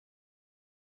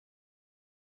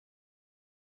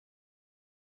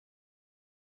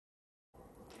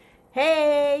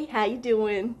Hey, how you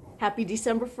doing? Happy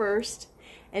December 1st.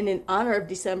 And in honor of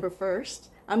December 1st,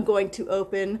 I'm going to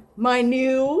open my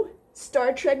new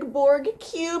Star Trek Borg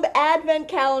Cube Advent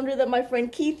Calendar that my friend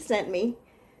Keith sent me,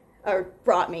 or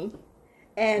brought me.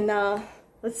 And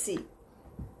let's see.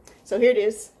 So here it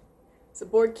is. It's a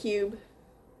Borg Cube.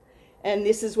 And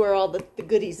this is where all the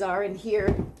goodies are in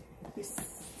here.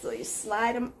 So you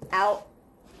slide them out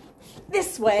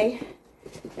this way.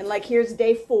 And like here's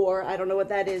day 4. I don't know what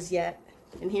that is yet.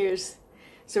 And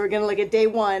so we're going to look at day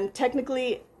 1.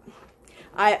 Technically,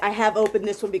 I have opened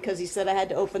this one because he said I had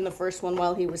to open the first one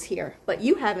while he was here. But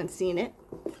you haven't seen it.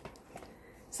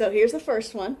 So here's the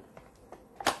first one.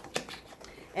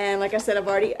 And like I said, I've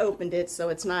already opened it, so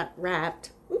it's not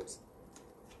wrapped. Oops.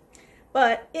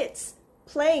 But it's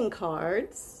playing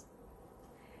cards.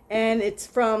 And it's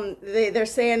from, they're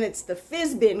saying it's the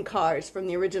Fizbin cards from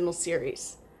the original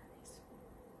series.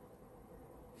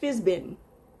 Fizbin.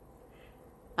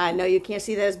 I know you can't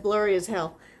see that, it's blurry as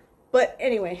hell. But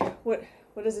anyway, what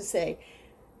does it say?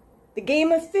 The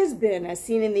game of Fizbin, as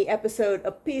seen in the episode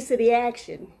A Piece of the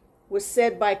Action, was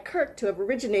said by Kirk to have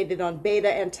originated on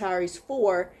Beta Antares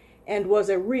 4 and was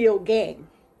a real game,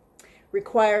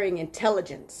 requiring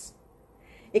intelligence.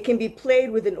 It can be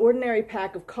played with an ordinary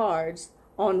pack of cards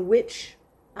on which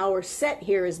our set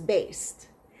here is based.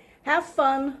 Have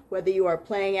fun whether you are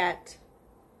playing at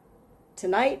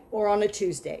tonight or on a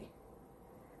Tuesday.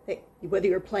 Whether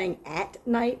you're playing at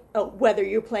night, whether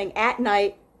you're playing at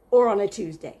night or on a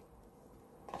Tuesday.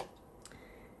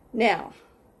 Now,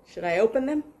 should I open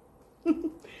them?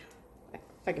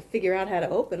 If I could figure out how to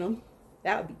open them,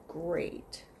 that would be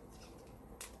great.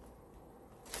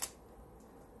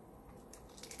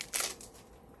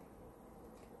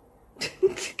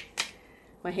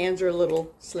 My hands are a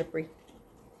little slippery.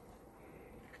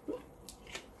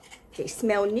 They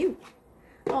smell new.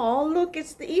 Oh, look,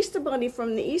 it's the Easter Bunny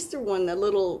from the Easter one, that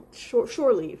little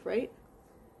shore leaf, right?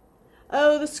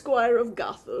 Oh, the Squire of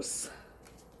Gothos.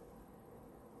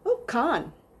 Oh,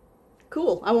 Khan.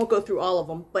 Cool. I won't go through all of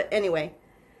them, but anyway.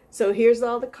 So here's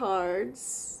all the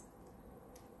cards.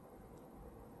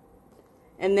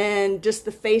 And then just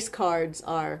the face cards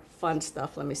are fun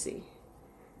stuff. Let me see.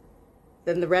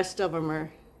 Then the rest of them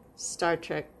are Star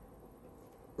Trek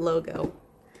logo.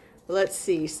 Let's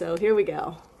see. So here we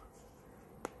go.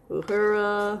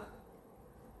 Uhura.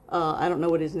 I don't know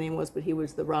what his name was, but he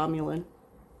was the Romulan.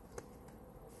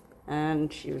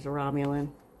 And she was a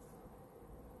Romulan.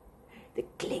 The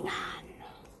Klingon.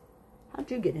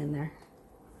 How'd you get in there?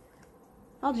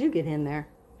 How'd you get in there?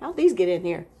 How'd these get in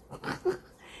here?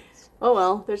 Oh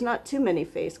well, there's not too many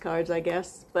face cards, I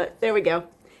guess. But there we go.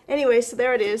 Anyway, so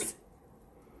there it is.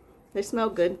 They smell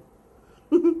good.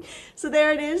 So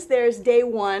there it is. There's day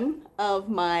 1 of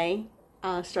my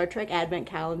Star Trek Advent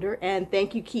Calendar. And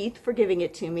thank you, Keith, for giving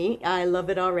it to me. I love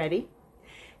it already.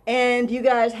 And you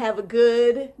guys have a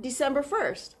good December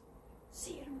 1st.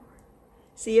 See you tomorrow.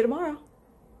 See you tomorrow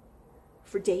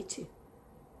for day 2.